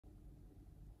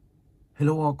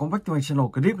Hello, come back to my channel.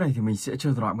 Clip này thì mình sẽ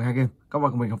chơi thử loại 12 game. Các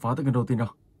bạn cùng mình khám phá từ kênh đầu tiên nào.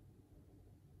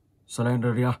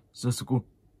 Slendrina, The School.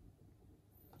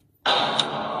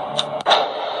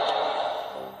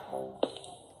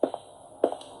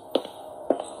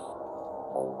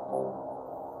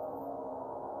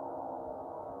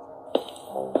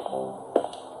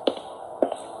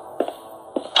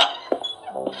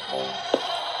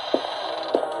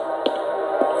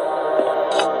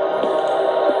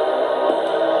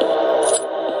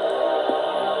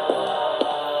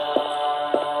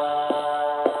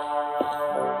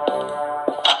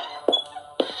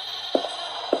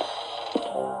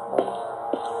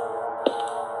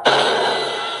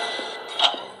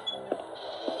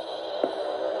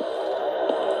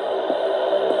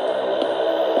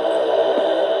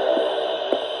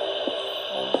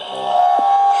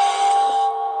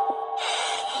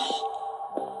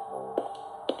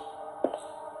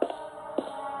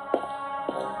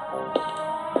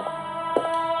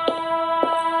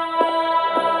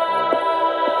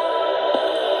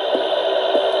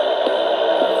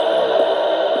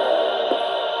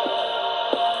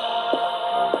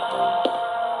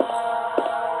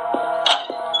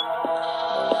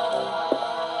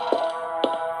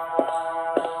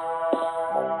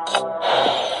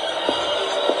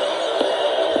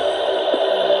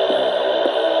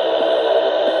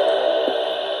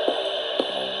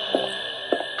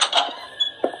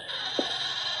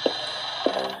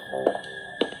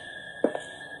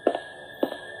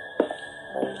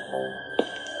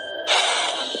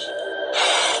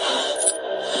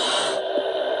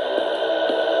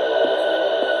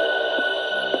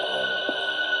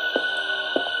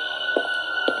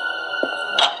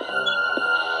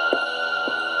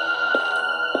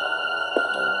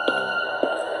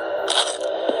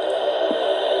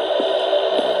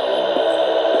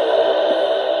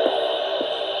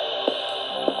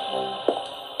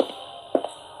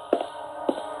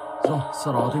 Rồi,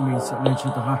 sau đó thì mình sẽ lên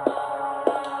trên tầng 2.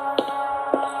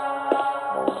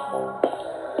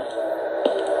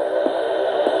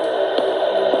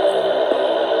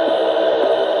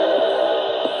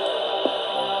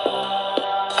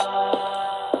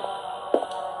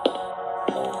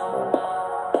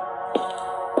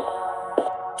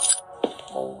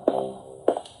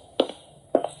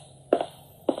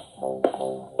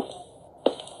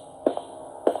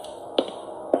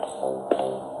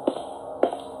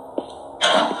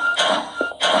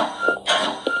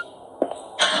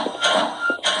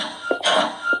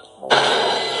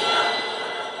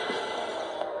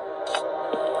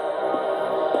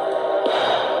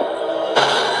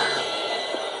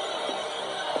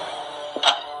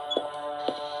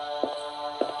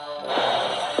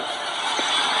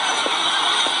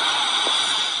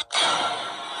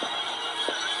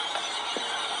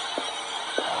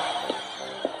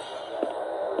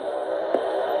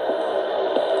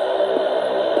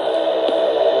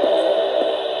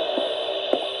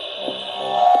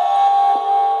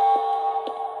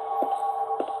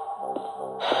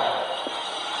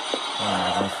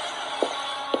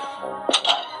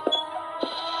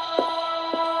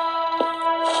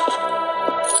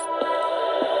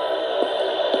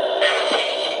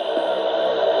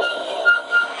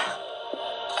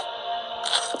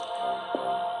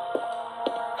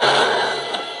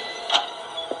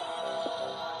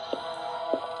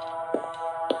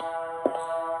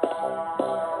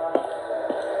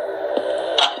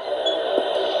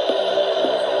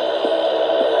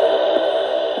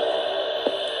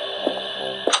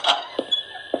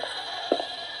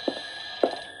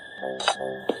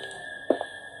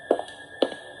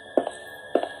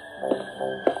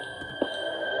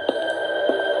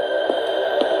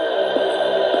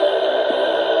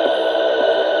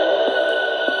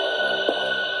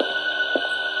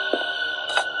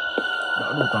 Đã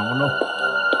đủ 8 con đâu.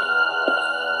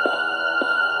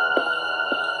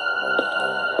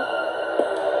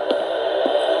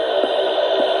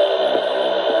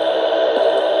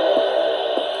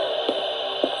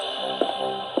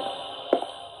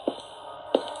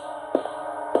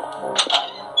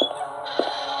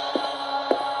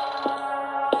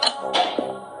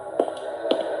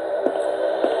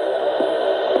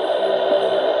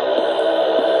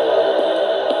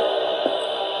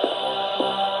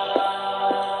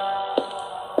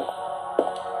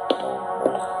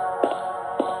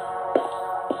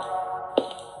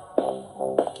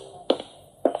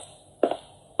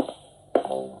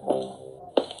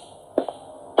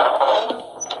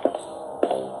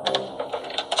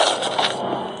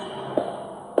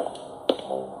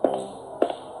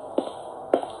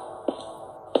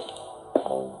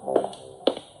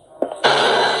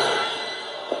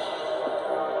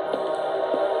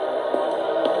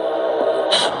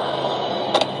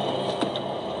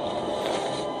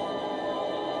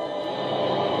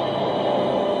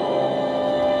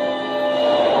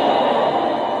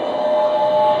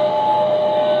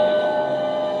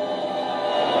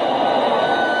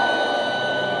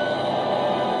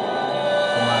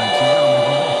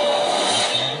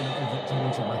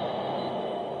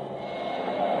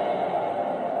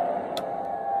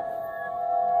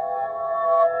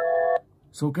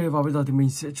 Ok, và bây giờ thì mình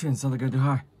sẽ chuyển sang game thứ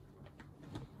hai.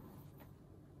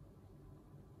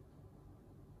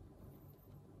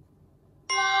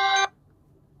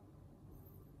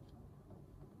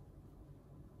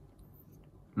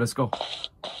 Let's go.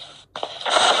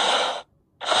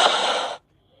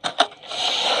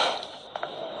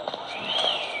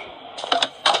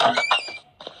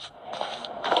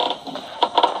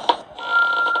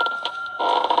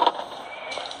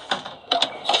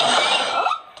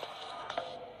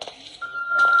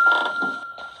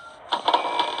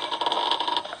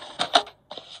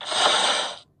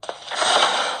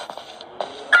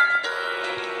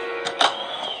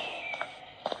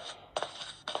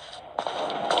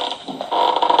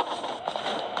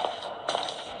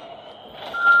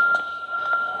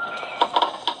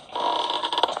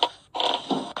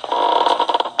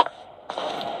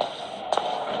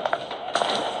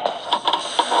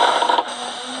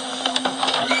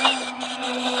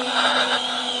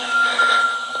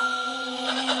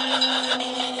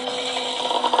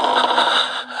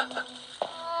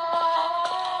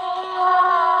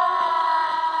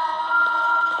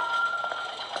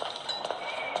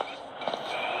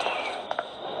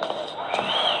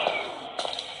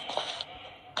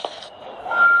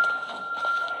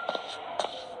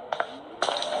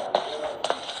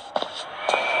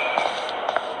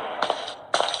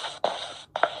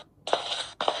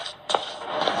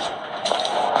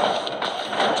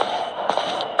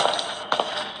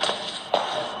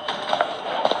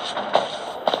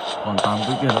 Còn 8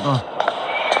 cái kia nữa thôi.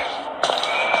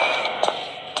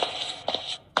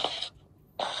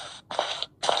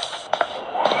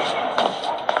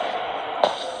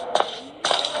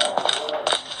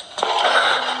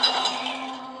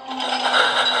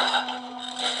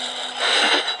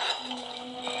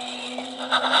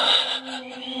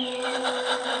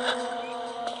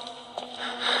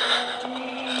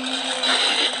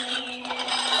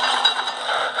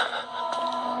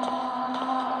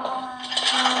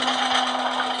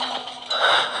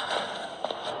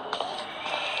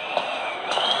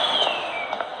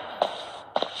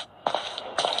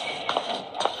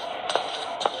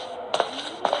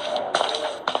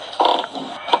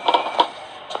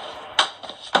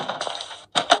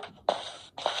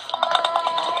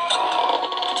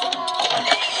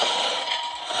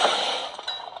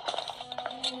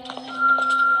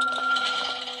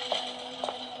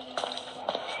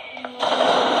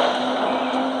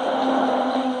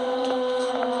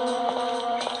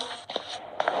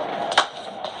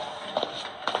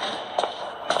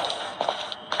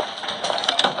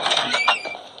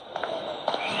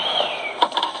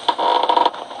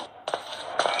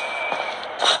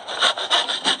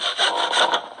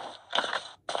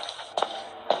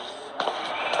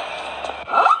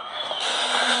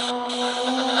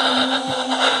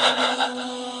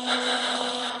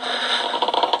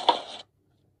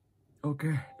 Ok,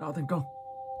 đã thành công.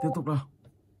 Tiếp tục nào.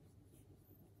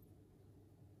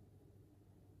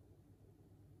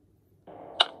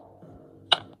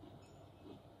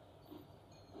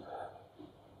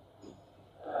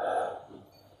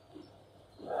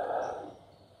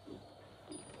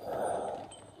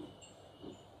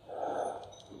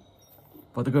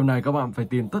 Và từ game này các bạn phải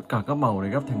tìm tất cả các màu để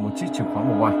ghép thành một chiếc chìa khóa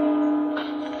màu vàng.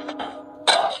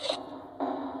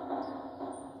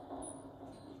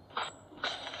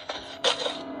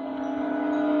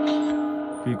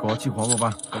 Khi có chìa khóa màu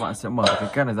vàng, các bạn sẽ mở cái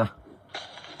két này ra.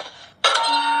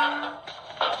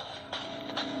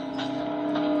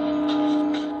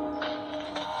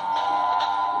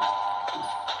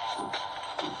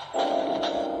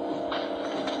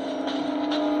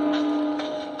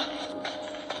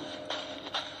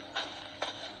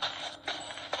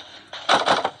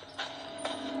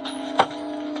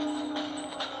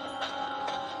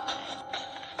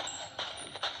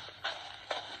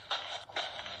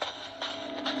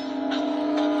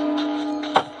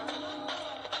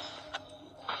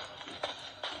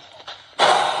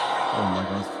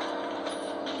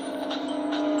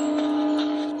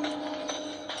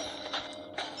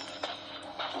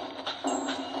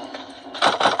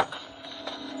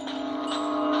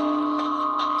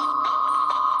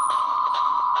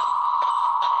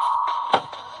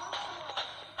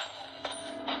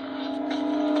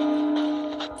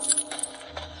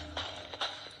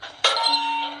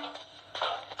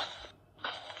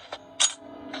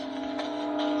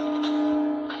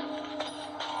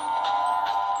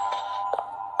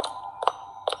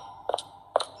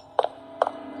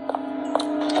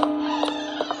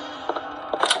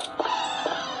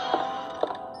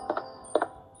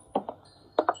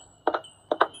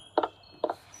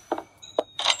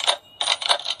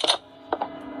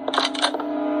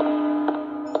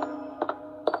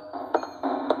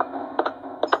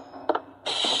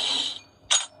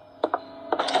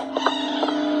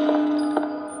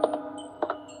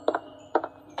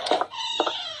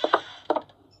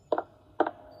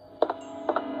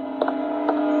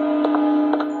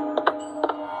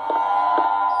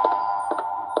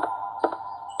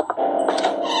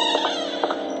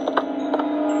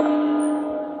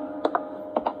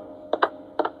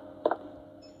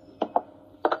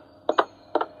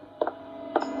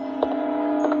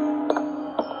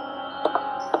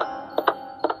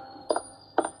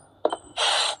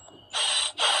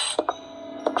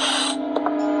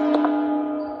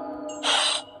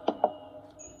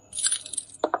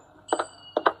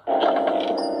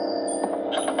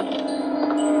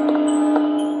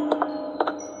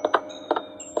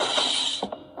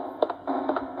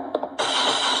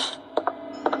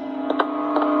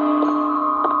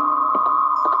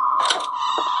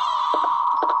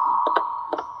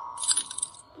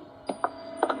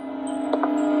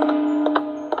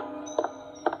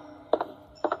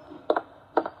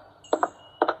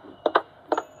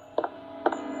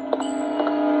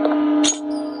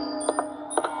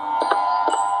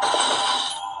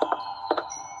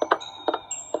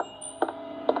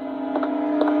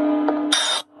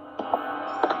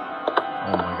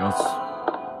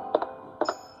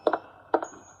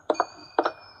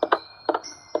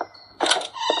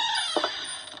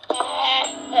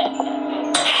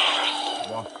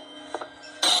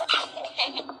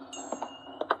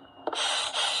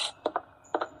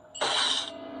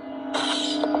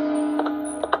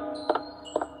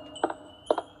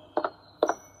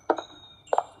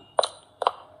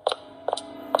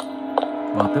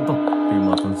 Và tiếp tục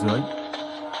tìm ở tầng dưới.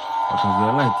 Ở tầng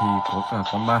dưới này thì có cả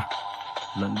con ma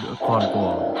lẫn đứa con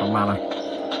của con ma này.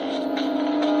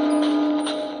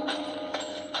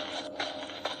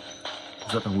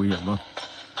 Rất là nguy hiểm luôn.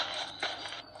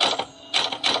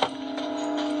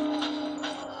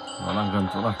 Nó đang gần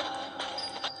chỗ này.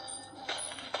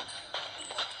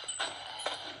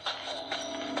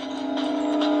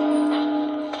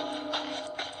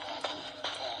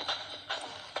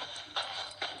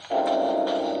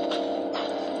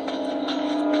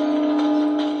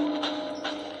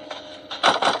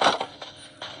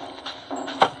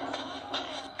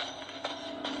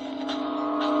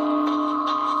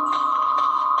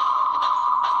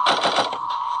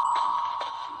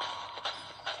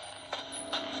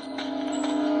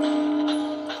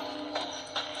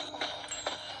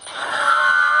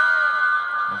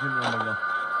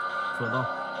 Phượng đâu?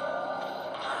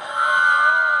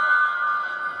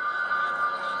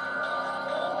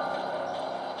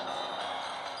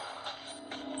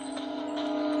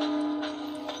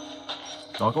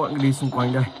 Đó, các bạn cứ đi xung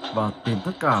quanh đây và tìm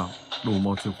tất cả đủ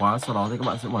một chìa khóa, sau đó thì các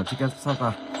bạn sẽ mở chiếc két sắt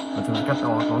ra và trong chiếc két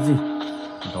đó có gì?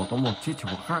 Đó có một chiếc chìa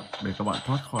khóa khác để các bạn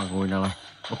thoát khỏi ngôi nhà này.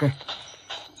 Ok.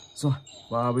 Rồi,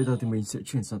 và bây giờ thì mình sẽ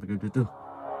chuyển sang cái thứ tư.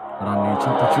 Running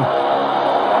chapter 2.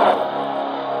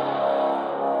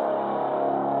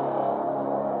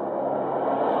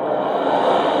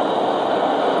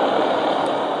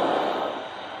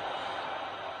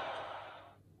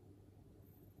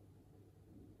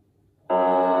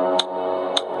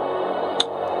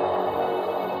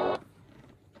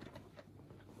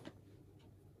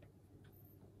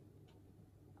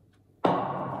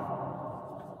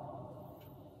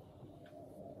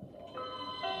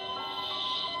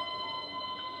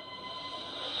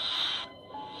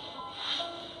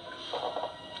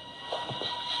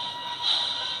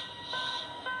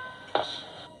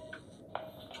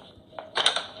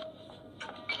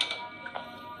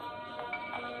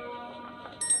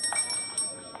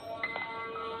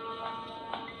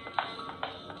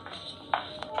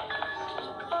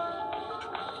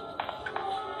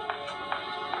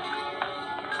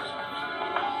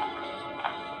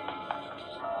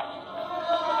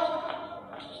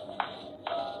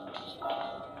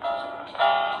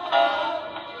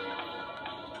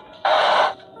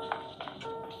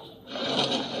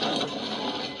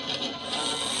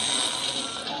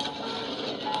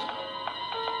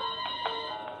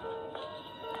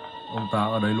 Ông ta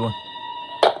ở đây luôn.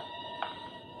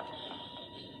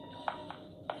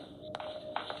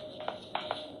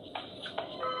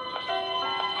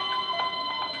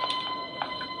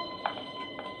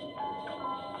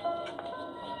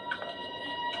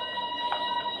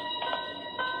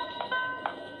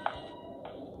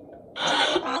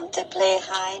 Want to play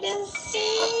hide and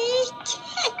seek?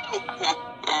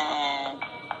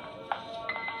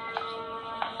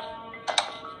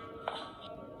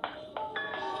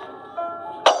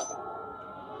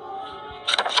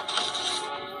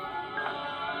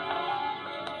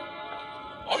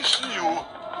 I see you.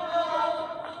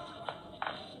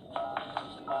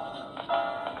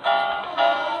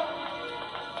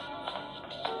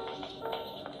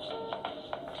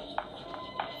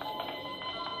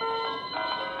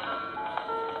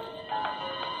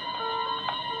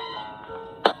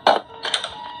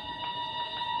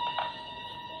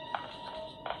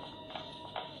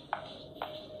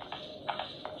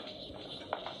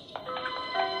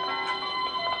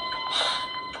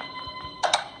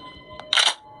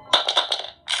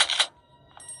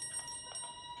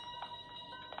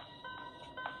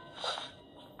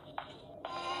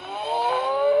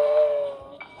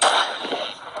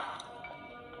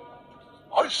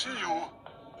 I see you.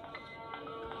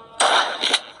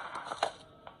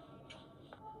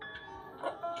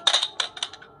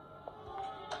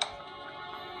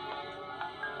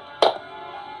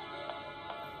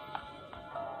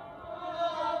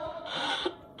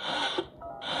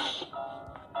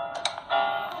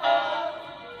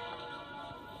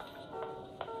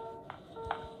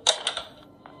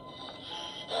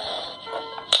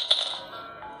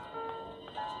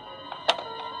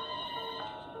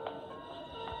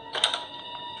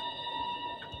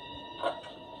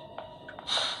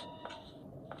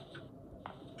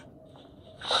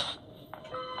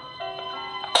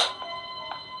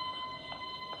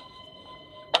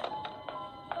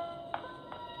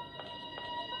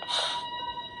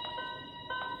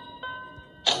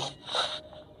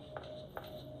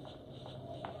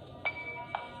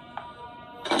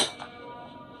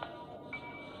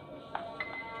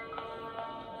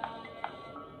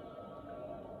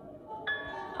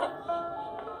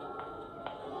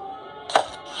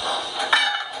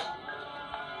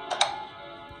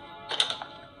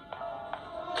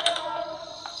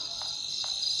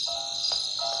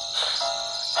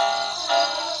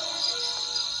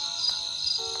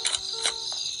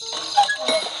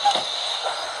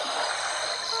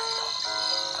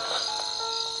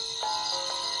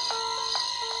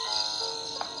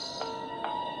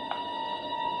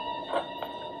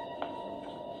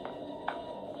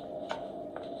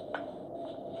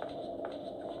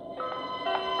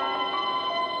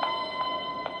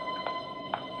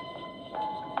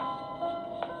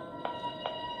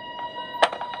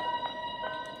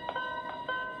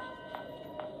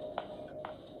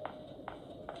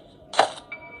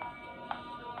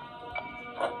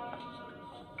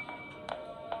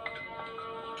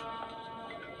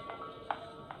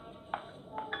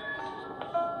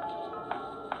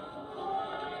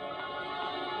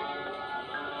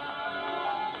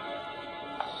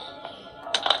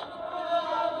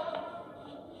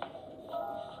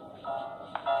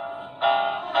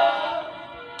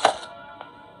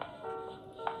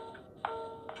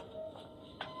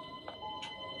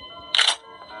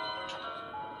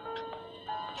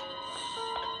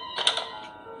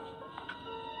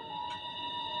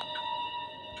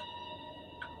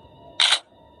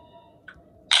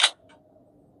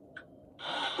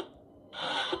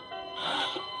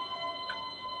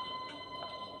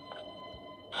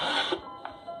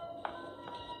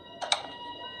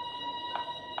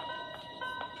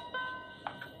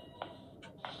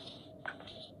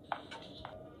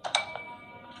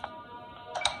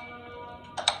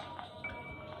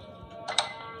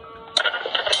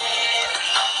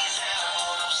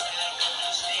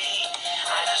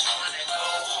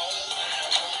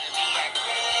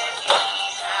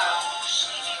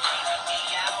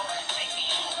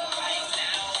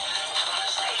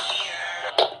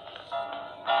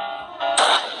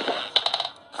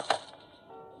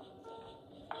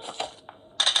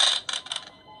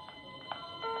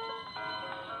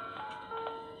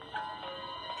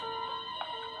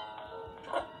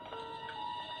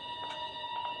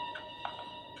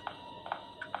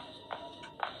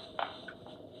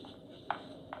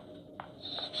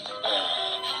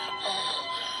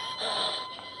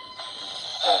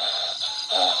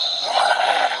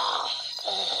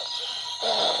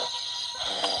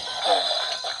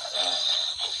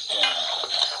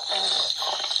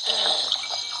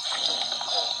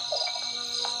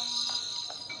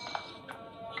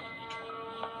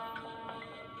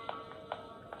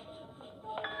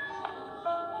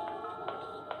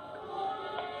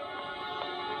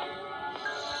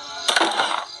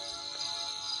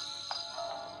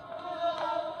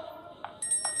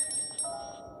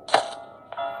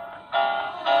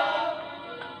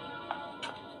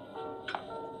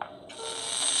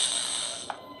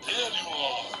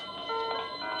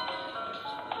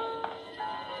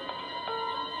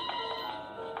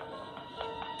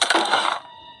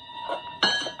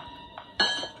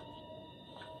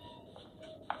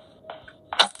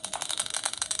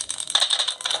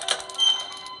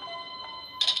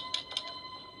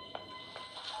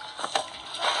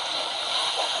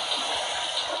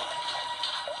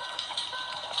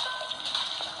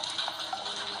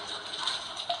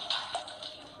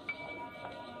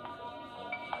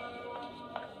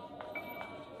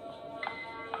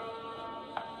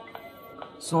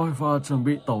 Rồi và chuẩn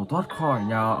bị tẩu thoát khỏi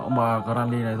nhà ông bà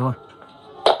Granny này thôi.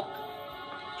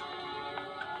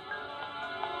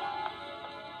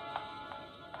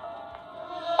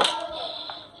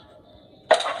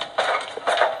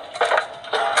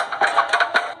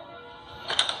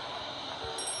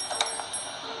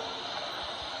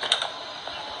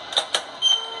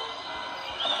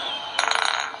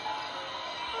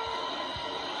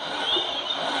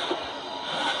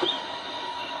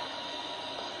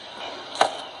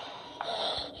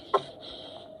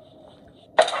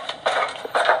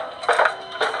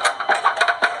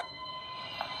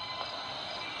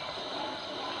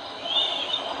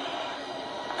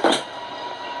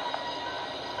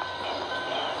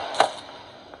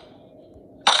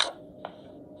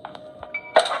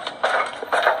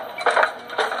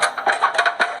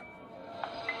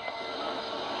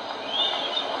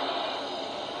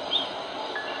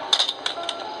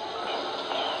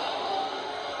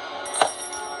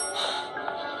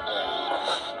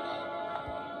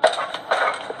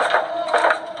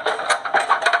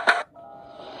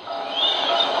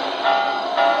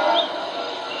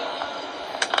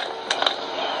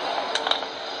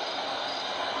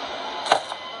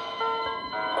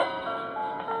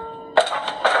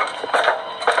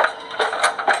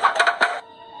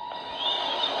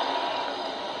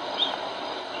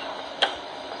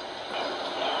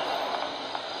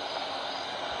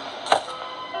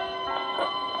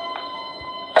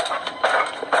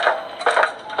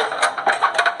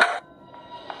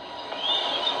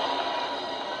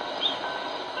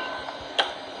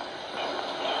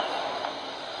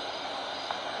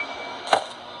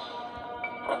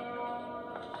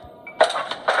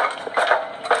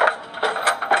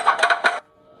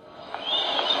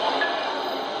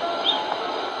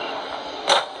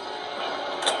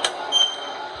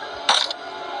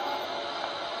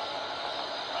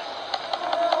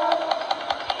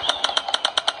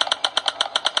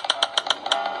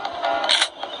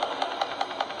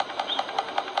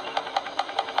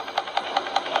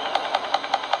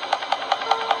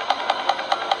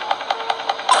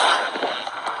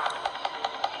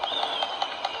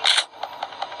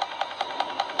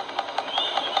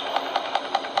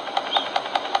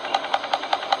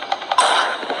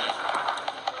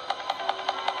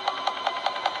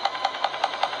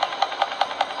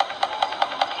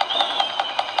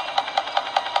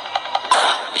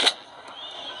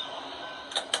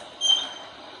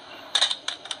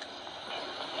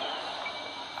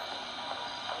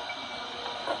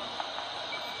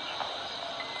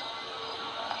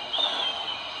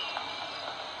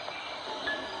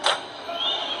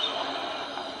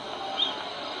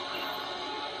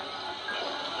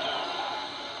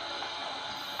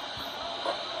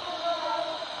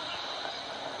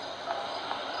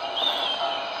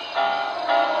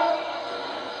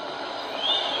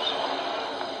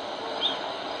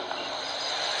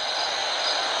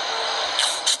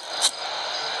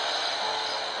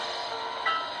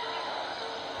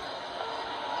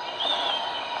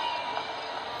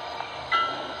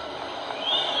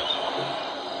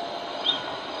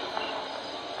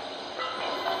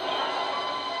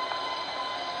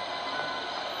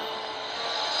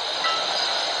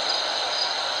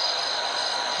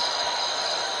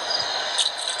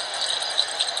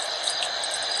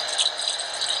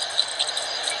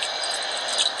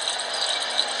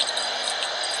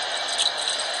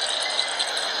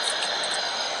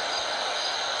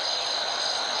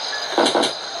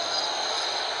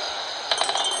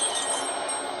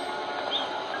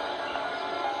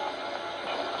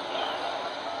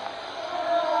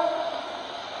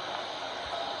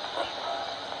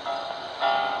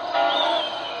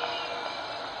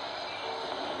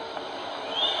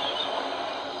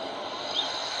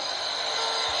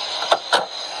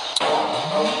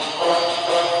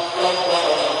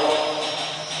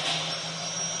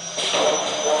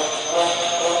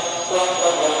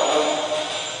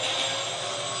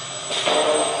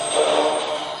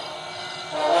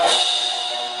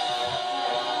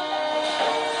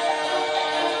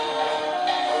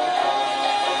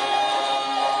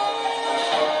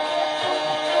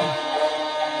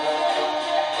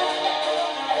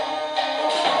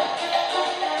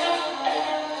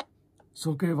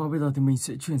 Rồi ok, và bây giờ thì mình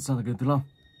sẽ chuyển sang game thứ 5.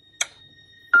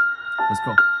 Let's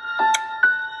go.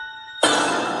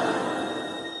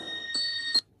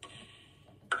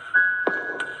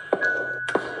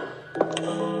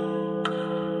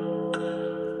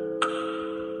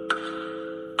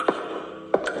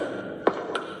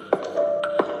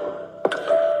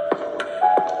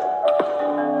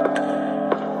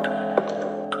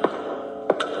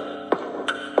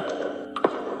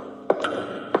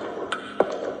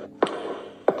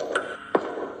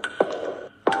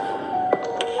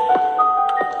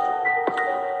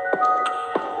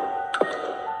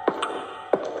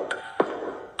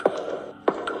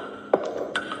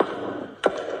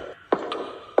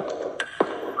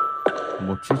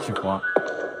 chìa khóa.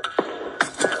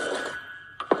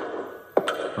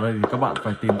 Ở đây thì các bạn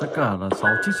phải tìm tất cả là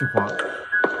 6 chiếc chìa khóa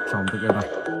trong tựa game này.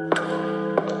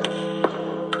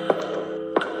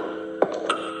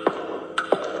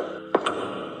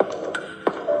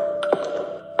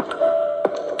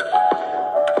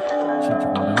 Chiếc chìa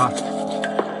khóa thứ hai.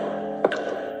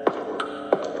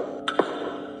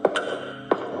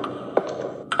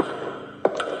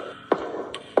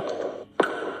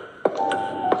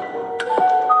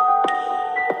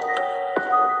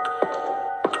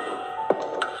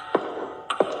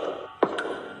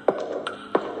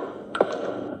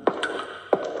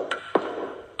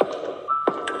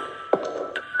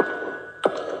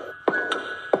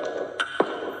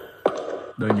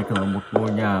 Đây như kiểu là một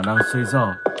ngôi nhà đang xây dở.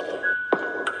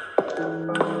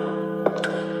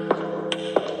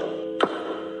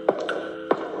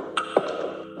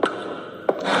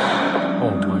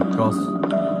 Oh my god.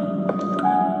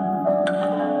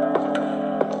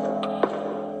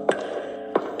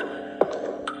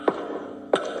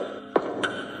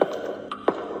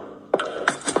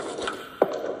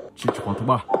 Chiếc chìa khóa thứ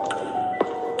ba.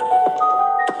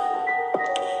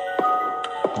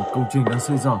 Một công trình đang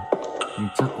xây dở nhưng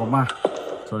chắc có ma,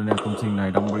 cho nên là công trình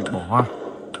này đang bị bỏ hoang.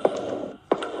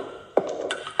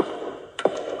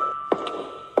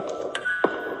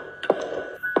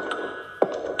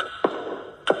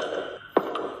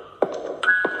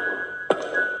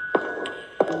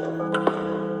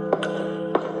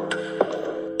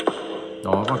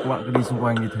 Đó, và các bạn cứ đi xung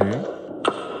quanh như thế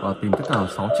và tìm tất cả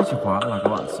 6 chiếc chìa khóa là các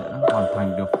bạn sẽ hoàn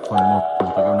thành được phần 1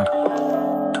 của tựa game này.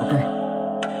 Ok.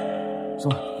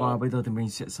 Rồi, và bây giờ thì mình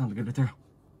sẽ sang cái tiếp theo.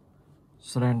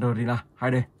 Slendrina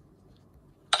 2D.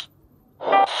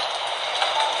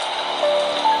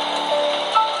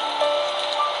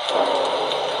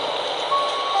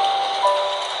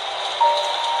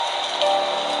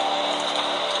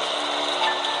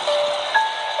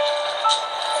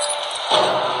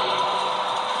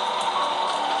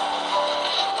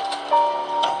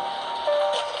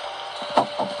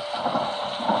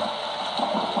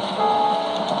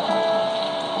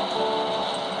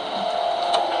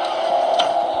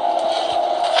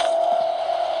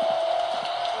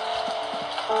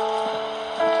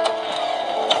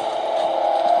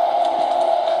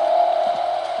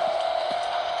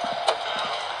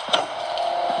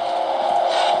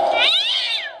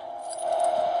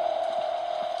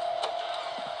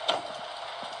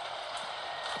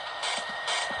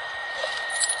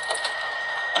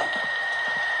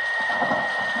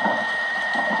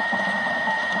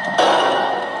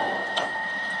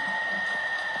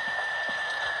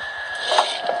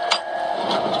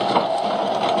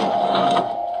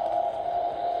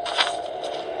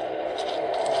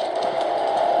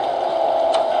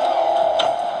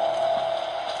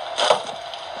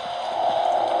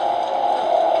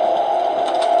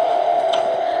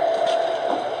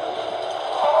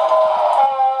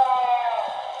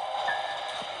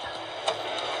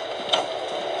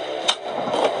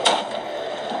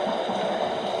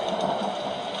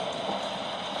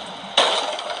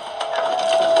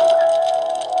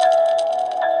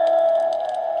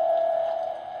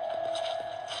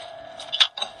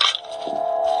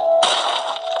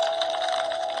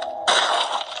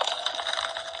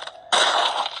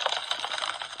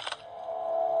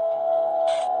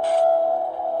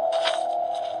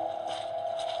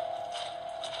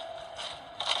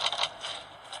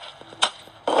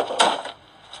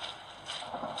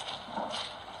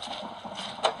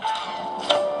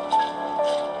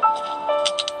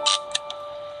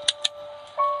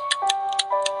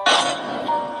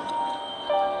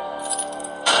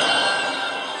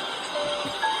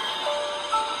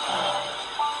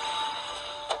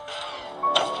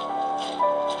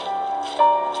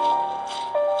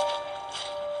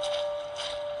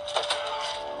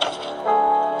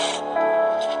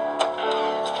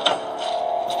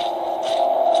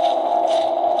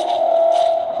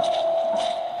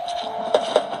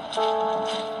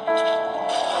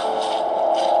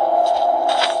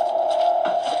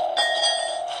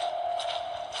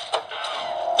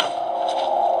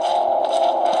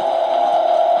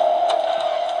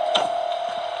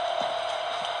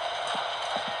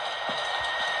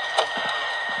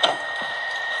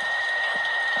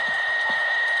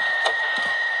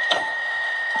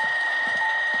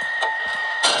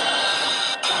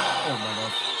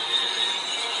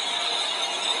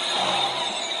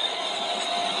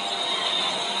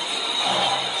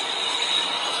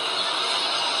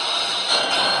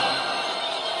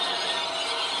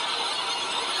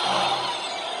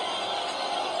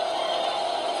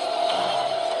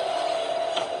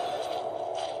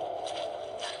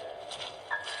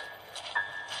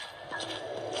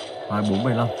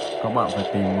 2475. Các bạn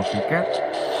phải tìm một cái két,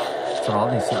 sau đó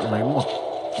thì sẽ lấy một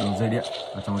đường dây điện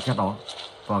ở trong cái két đó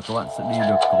và các bạn sẽ đi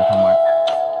được cầu thang máy.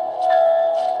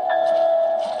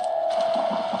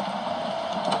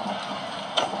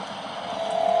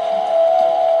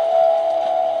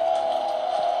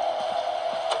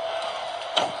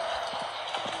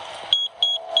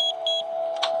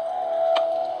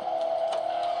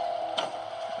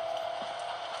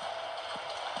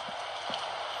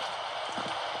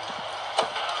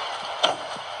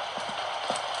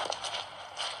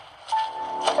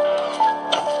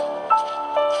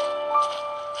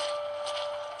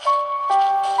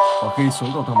 Và khi xuống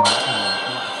cầu thang máy thì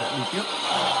các bạn sẽ đi tiếp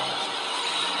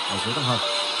ở dưới tầng hầm,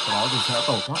 sau đó thì sẽ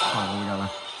tẩu thoát khỏi ngôi nhà này.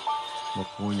 Một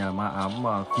ngôi nhà ma ám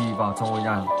mà khi vào trong ngôi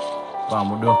nhà vào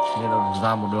một đường nên là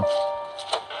ra một đường.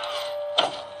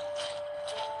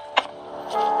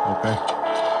 Ok,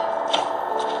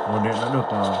 nguồn điện đã được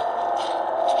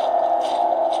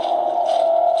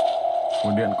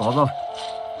nguồn điện có rồi.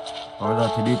 Và bây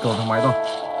giờ thì đi cầu thang máy thôi.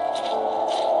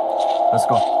 Let's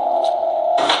go.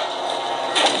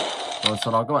 Rồi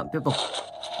sau đó các bạn tiếp tục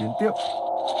tiến tiếp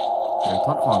để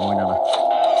thoát khỏi ngôi nhà này.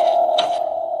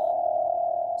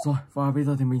 Rồi và bây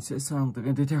giờ thì mình sẽ sang tới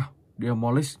game tiếp theo,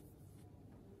 Demolish.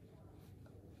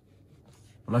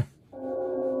 Đây.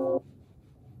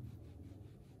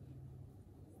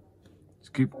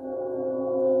 Skip.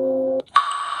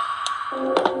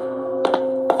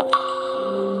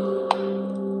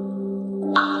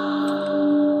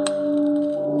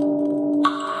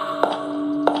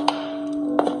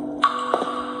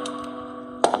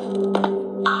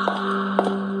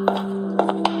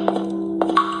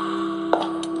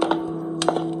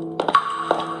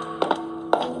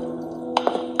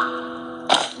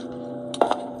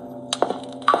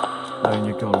 Đây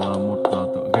như kiểu là một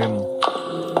tựa game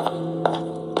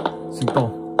sinh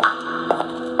tồn.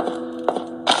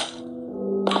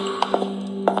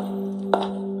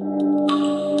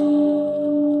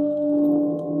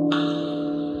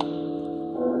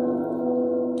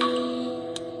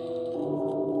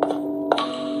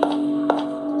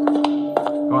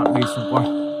 Các bạn đi xung quanh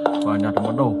và nhặt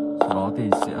món đồ, sau đó thì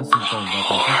sẽ sinh tồn và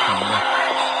tìm cách vào đây.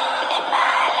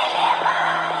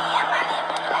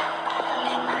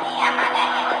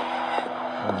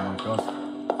 Oh my god.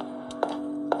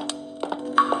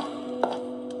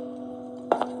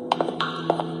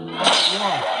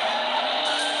 Wow.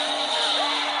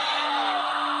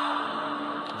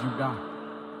 You die.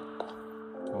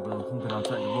 Và bây giờ không thể nào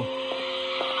chạy được luôn.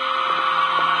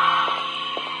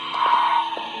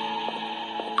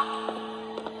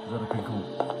 Rất là kinh khủng.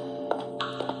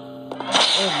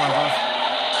 Oh my god.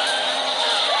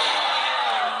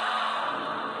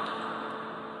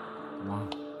 Wow.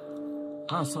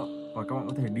 Khá là sợ. Và các bạn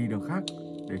có thể đi đường khác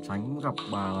để tránh gặp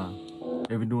bà là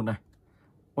Evinun này.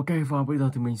 Ok, và bây giờ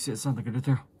thì mình sẽ sang tới cái tiếp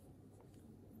theo,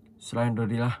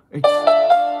 Slendrina X.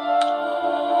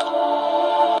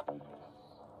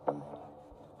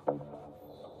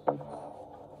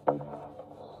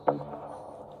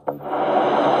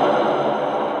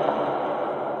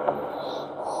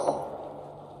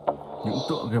 Những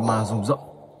tựa game ma rùng rợn,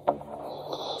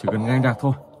 chỉ cần nghe nhạc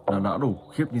thôi là đã đủ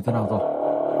khiếp như thế nào rồi.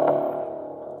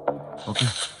 Ok.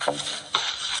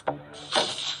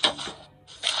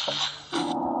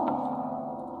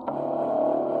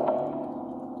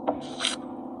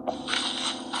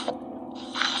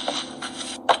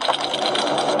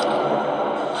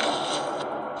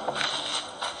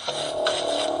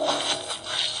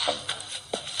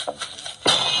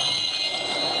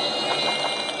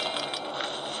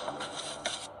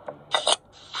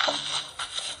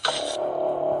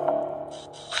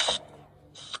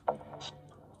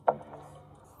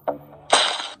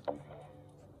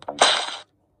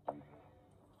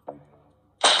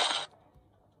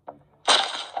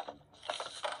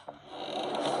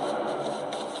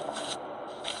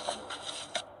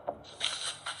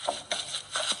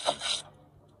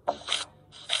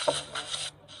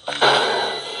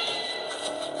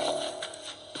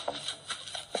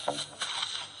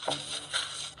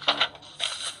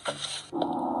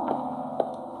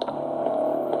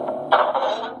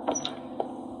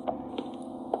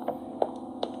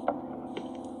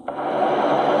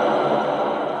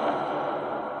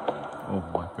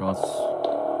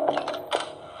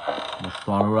 Một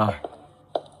toàn rồi.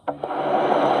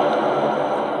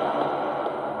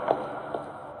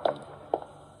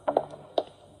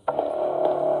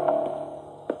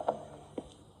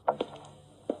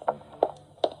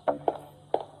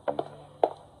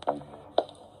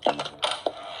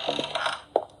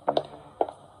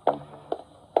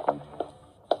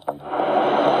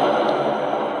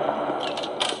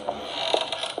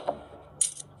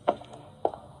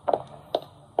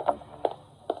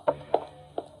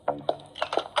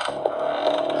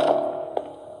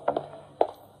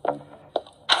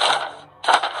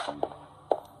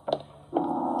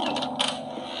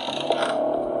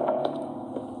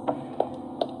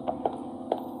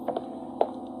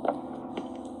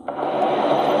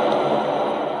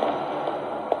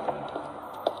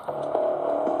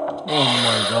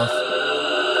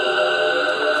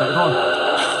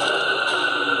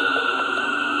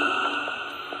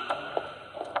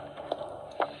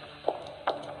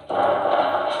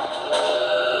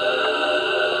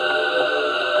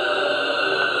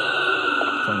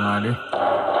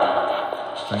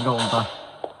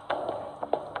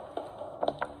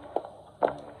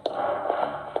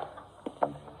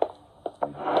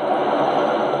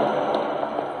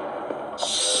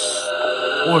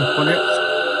 Ôi, con điện.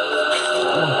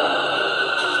 Ôi.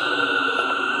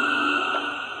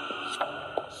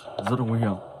 Rất là nguy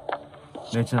hiểm.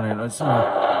 Nên trên này nó sẽ là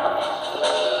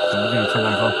có gì trên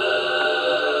này không?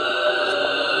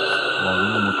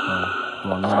 Đúng là một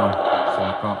tòa lâu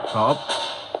đài cao ốc,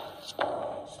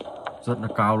 rất là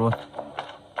cao luôn.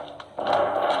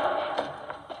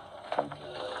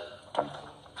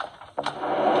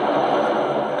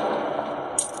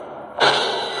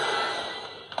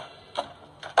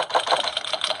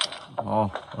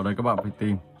 Ở đây các bạn phải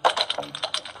tìm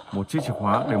một chiếc chìa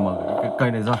khóa để mở cái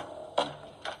cây này ra.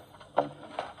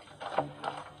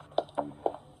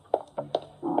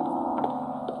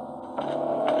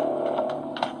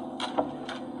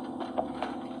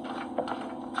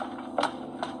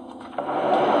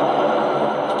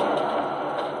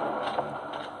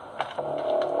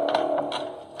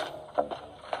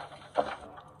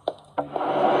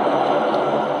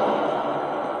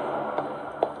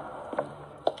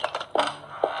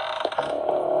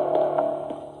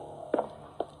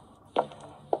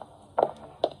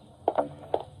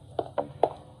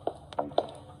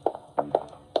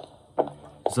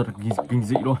 Rất là kinh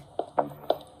dị luôn.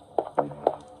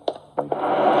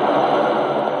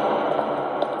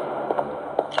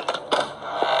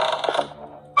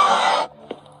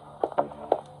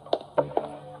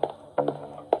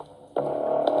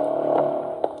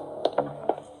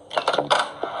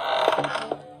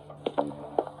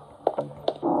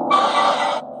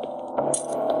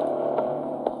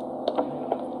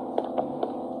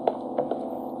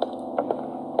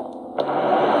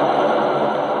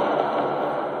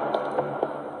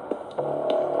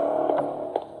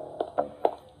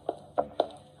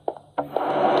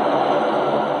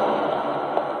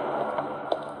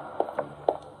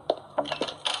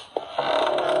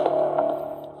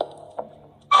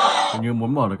 Như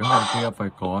muốn mở được cái hòm kia phải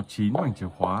có 9 mảnh chìa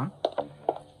khóa.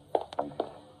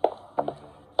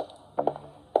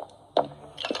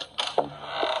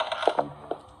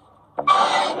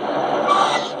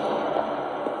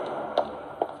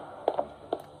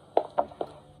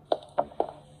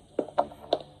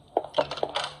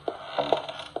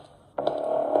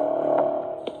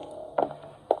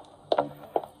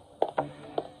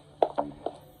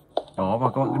 Đó, và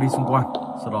các bạn cứ đi xung quanh,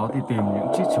 sau đó thì tìm những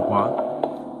chiếc chìa khóa.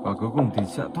 Và cuối cùng thì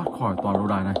sẽ thoát khỏi tòa lâu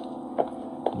đài này.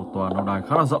 Một tòa lâu đài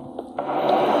khá là rộng.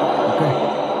 Ok.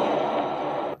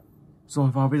 Rồi,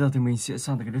 và bây giờ thì mình sẽ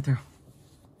sang tới cái tiếp theo.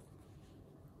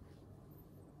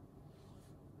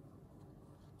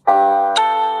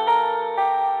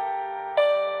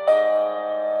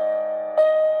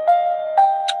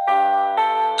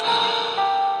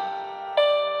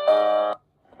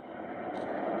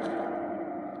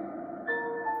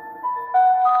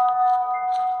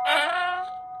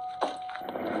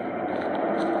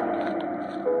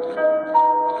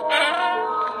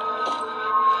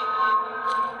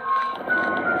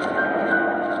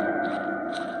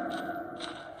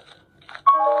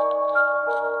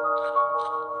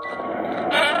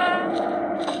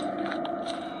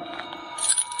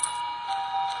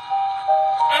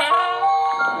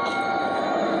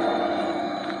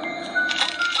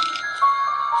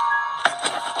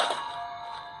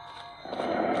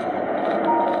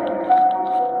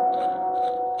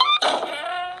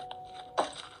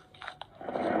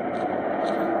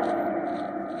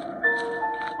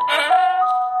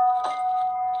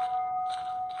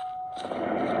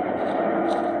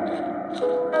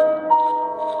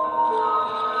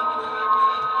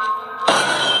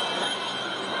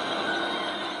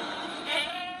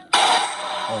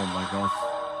 Oh my god.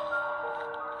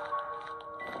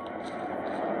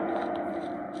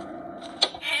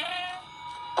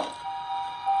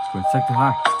 Quyển sách thứ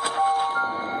hai.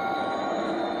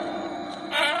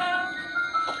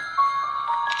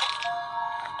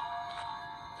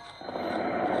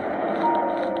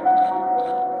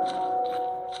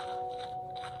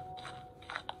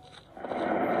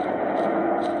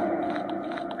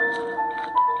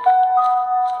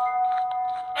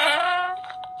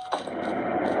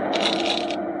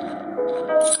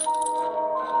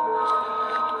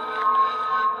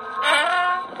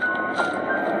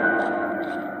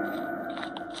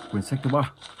 Quyển sách thứ ba.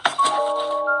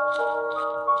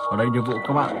 Ở đây nhiệm vụ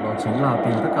các bạn đó chính là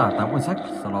tìm tất cả 8 quyển sách,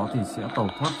 sau đó thì sẽ tẩu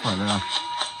thoát khỏi nơi này.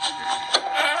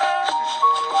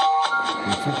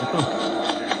 Quyển sách thứ tư.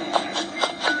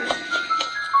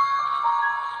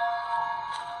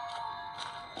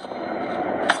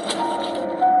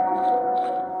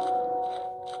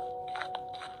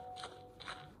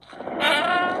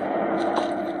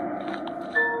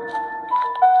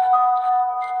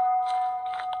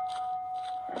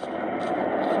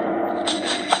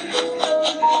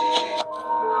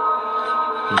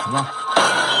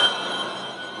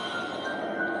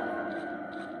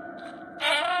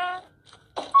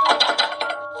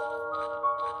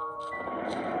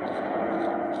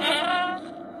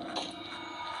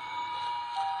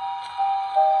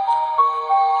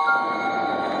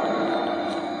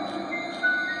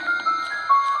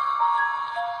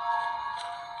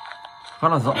 khá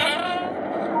là rộng.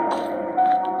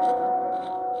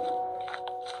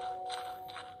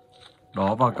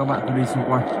 Đó, và các bạn cứ đi xung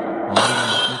quanh. Đó, đây là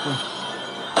một mê cung.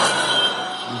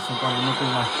 Đi xung quanh cái mê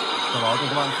cung này. Sau đó thì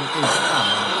các bạn sẽ tìm tất cả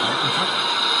cái thử thách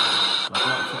là các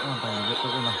bạn sẽ hoàn thành được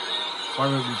hiện tượng này. Quay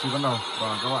về vị trí ban đầu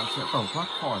và các bạn sẽ tẩu thoát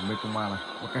khỏi mê cung ma này.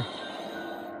 Ok.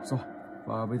 Rồi,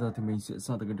 và bây giờ thì mình sẽ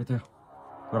sang tới cái tiếp theo.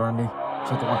 Granny,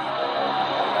 cho các bạn.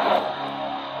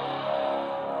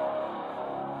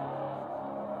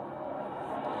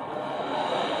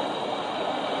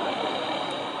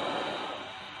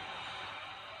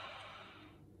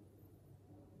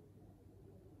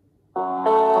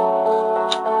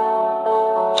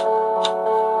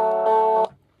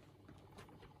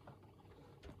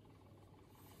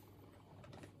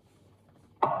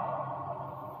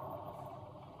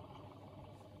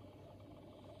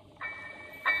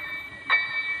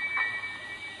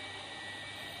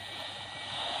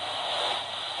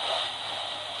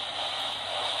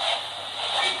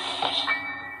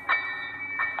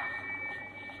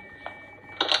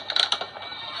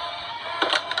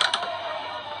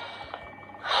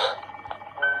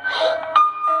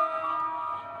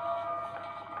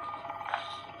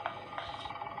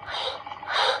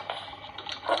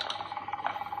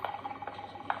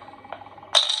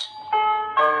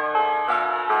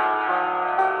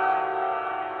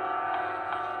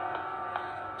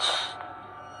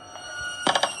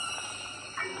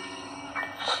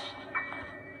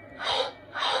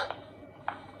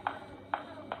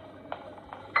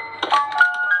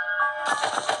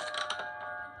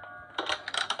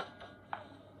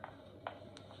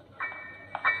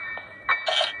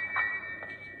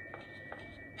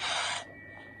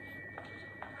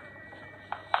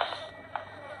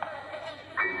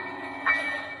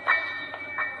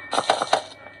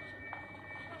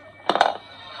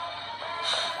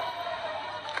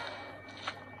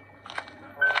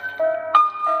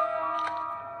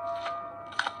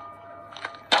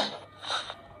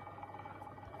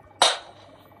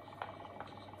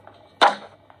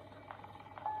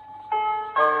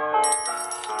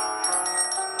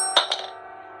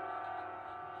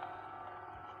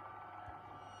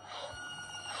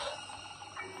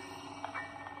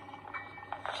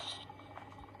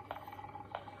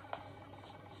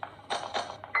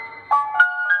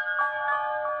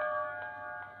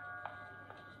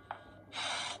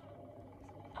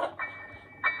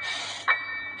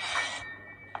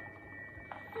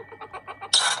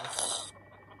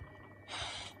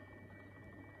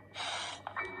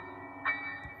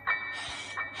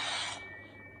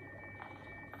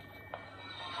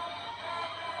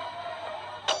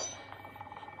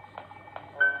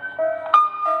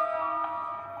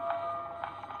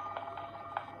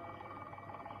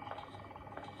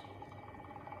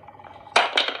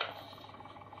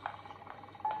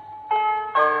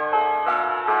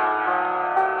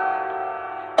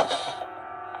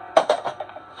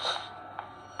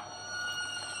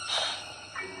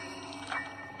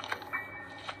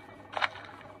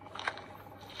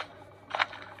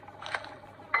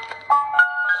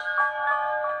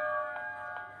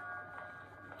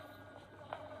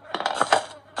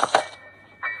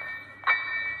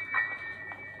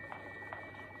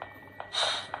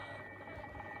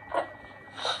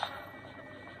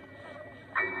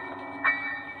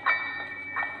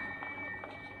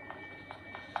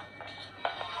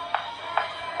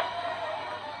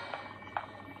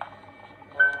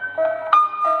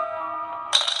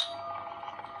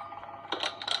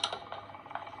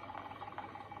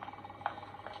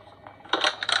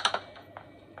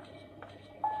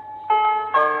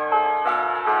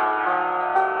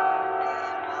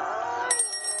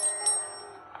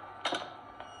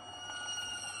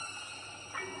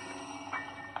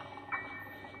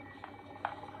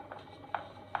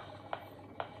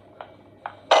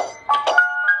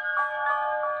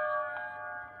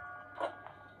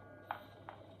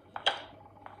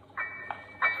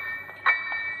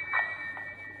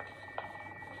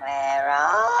 Where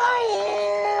are you?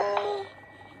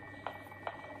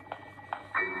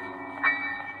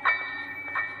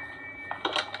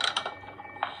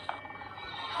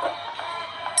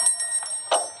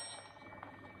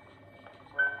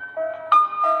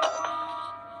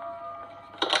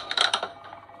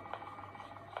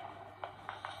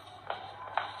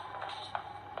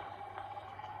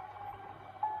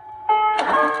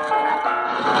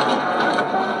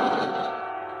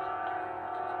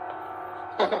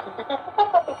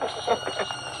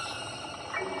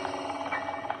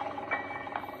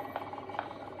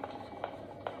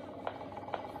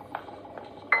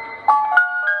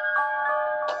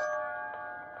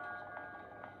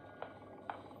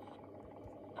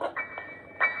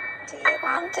 Do you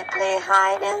want to play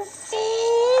hide and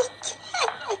seek?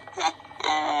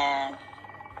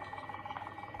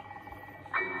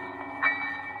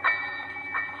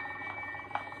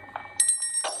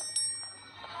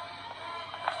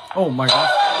 Oh my god.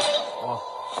 Wow.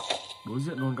 Đối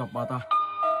diện luôn gặp bà ta.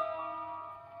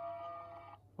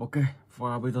 Ok,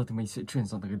 và bây giờ thì mình sẽ chuyển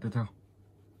sang tới cái tiếp theo.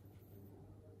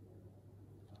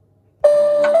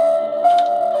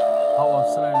 How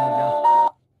of Slendrina.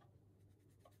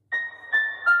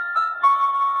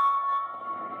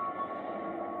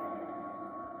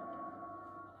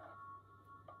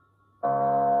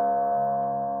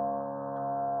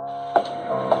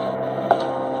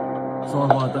 Rồi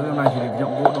và tới hôm nay thì nhiệm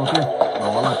vụ đầu tiên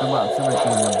đó là các bạn sẽ phải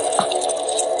tìm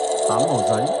 8 mẩu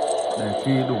giấy, để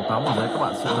khi đủ 8 mẩu giấy các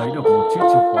bạn sẽ lấy được một chiếc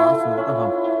chìa khóa xuống tầng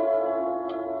hầm.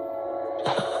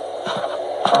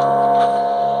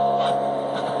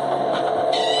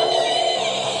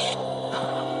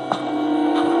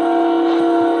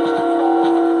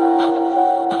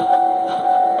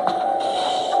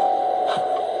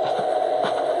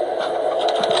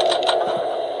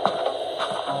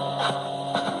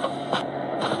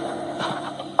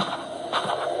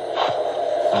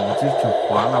 Có chiếc chìa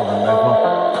khóa nào gần đây không?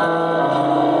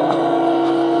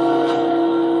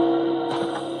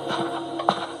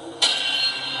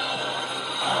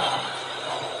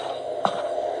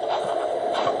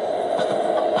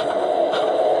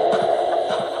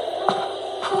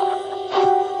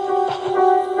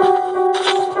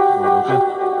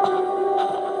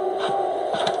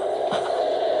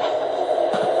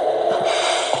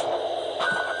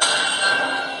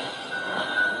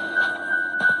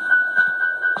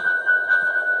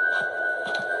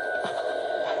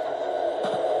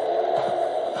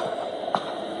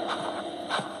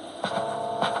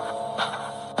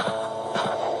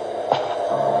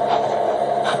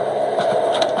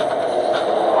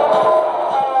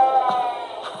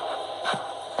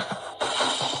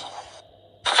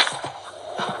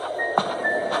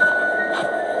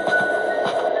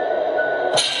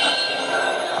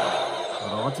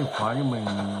 Chìa khóa nhưng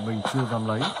mình chưa dám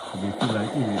lấy, vì khi lấy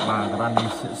thì bà Granny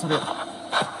sẽ xuất hiện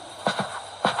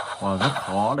và rất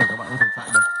khó để các bạn có thể chạy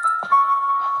được.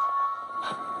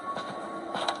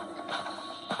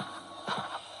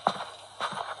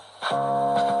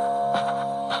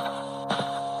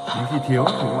 Đến khi thiếu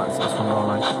thì các bạn sẽ xuống đó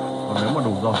lấy, còn nếu mà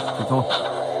đủ rồi thì thôi.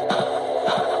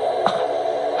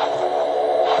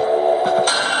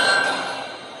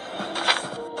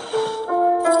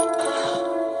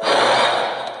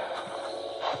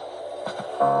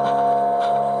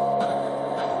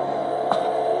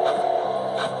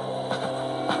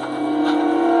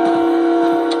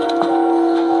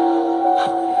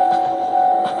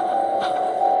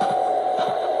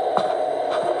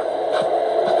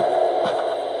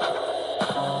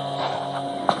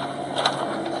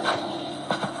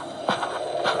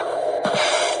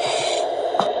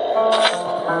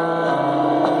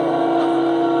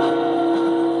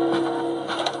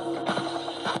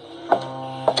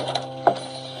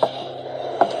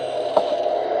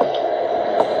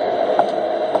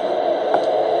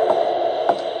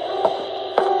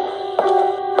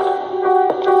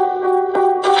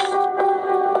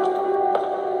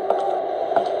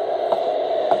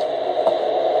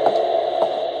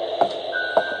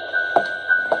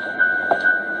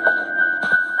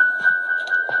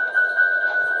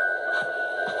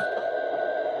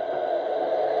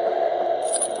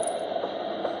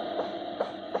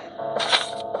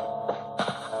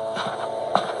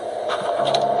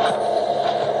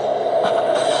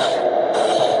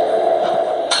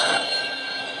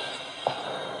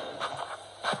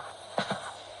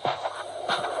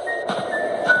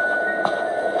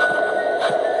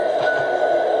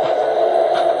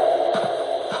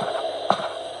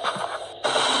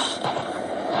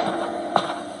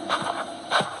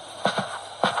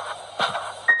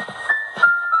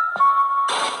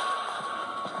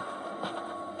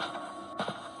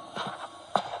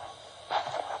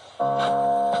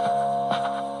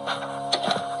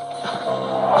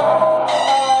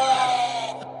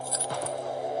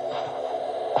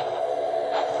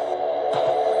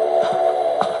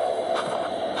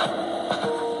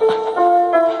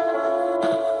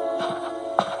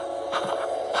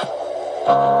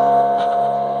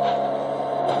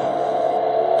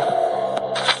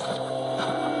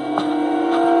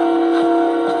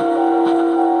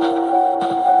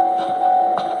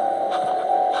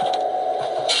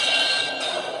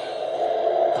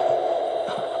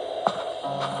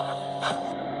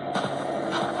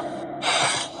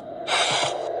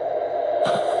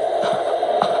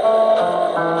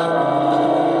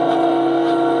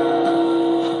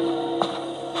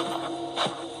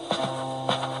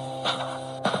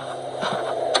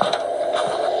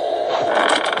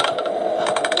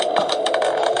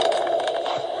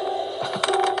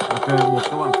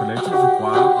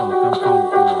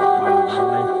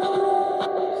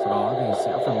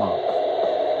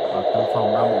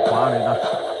 bộ khóa ở đây ra.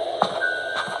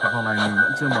 Cái phòng này mình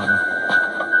vẫn chưa mở được.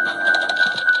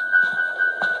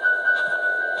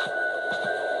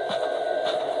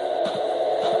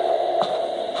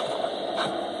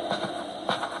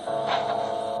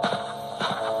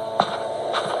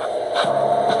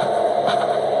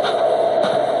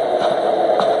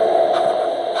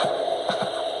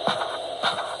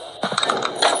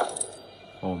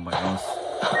 Oh my god.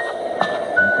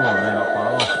 Cánh cửa ở đây đã khóa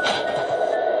rồi.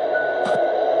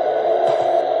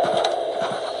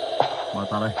 Mở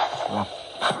ta đây. Wow.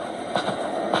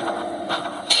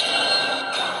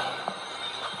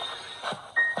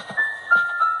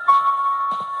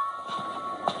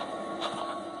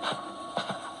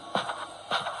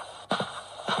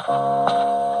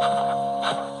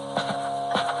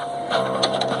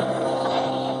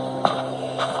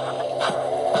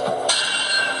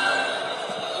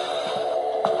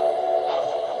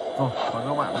 Rồi, và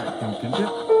các bạn lại tìm kiếm tiếp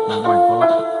một mảnh còn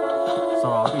lại.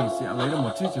 Sau đó thì sẽ lấy được một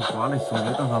chiếc chìa khóa để xuống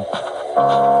dưới tầng hầm.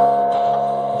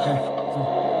 Ok, rồi.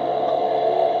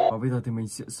 Và bây giờ thì mình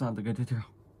sẽ sang tới cái tiếp theo.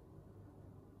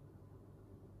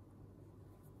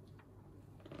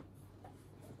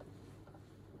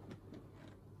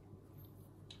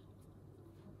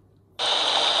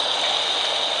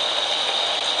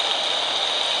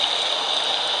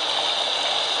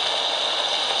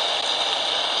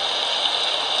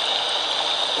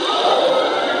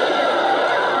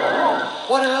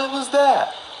 What the hell was that?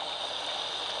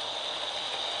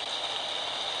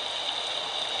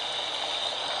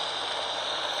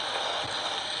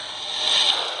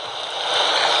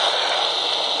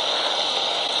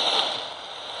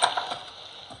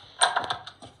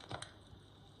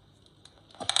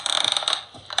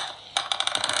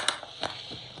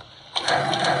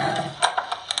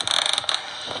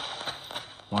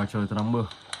 Ngoài trời thì đang mưa,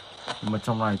 nhưng mà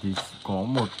trong này thì có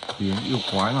một tiếng yêu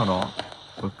quái nào đó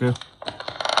vừa kêu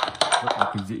rất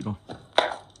là kinh dị luôn.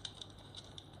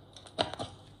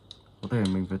 Có thể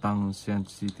mình phải tăng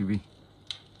CCTV.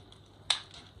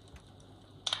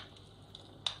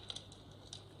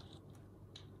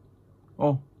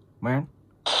 Oh man.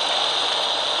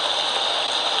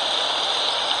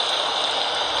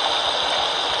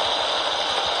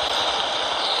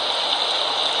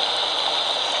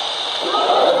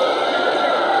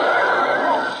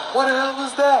 What the hell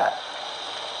was that?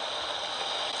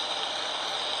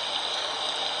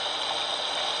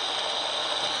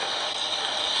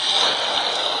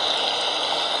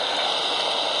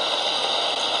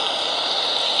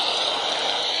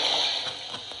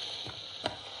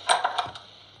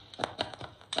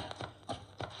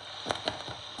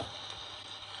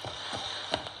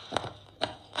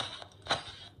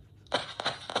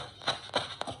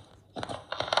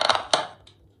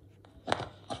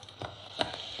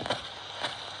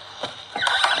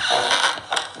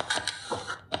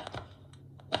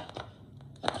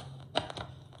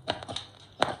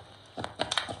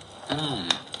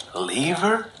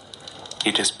 Lever?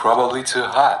 It is probably too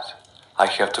hot. I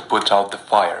have to put out the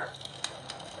fire.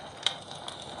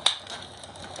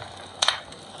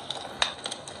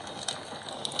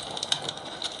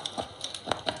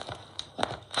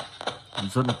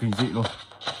 Rất là kinh dị luôn.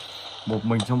 Một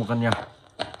mình trong một căn nhà.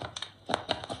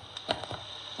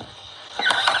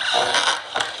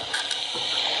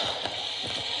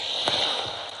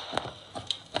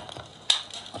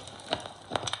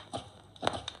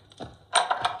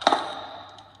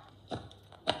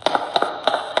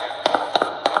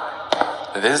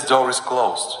 This door is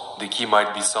closed. The key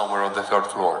might be somewhere on the third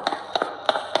floor.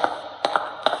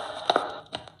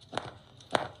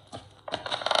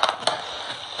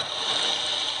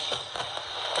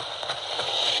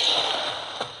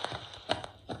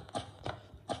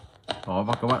 Đó,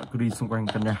 và các bạn cứ đi xung quanh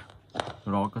căn nhà.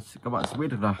 Từ đó các bạn sẽ biết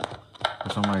được là ở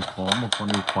trong này có một con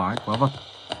yêu quái quái vật.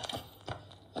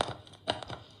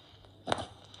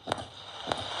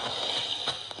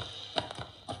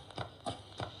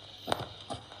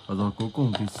 Và rồi cuối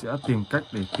cùng thì sẽ tìm cách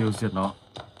để tiêu diệt nó.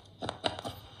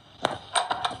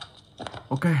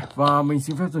 Ok, và mình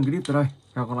xin phép dừng clip tại đây.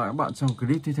 Hẹn gặp lại các bạn trong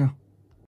clip tiếp theo.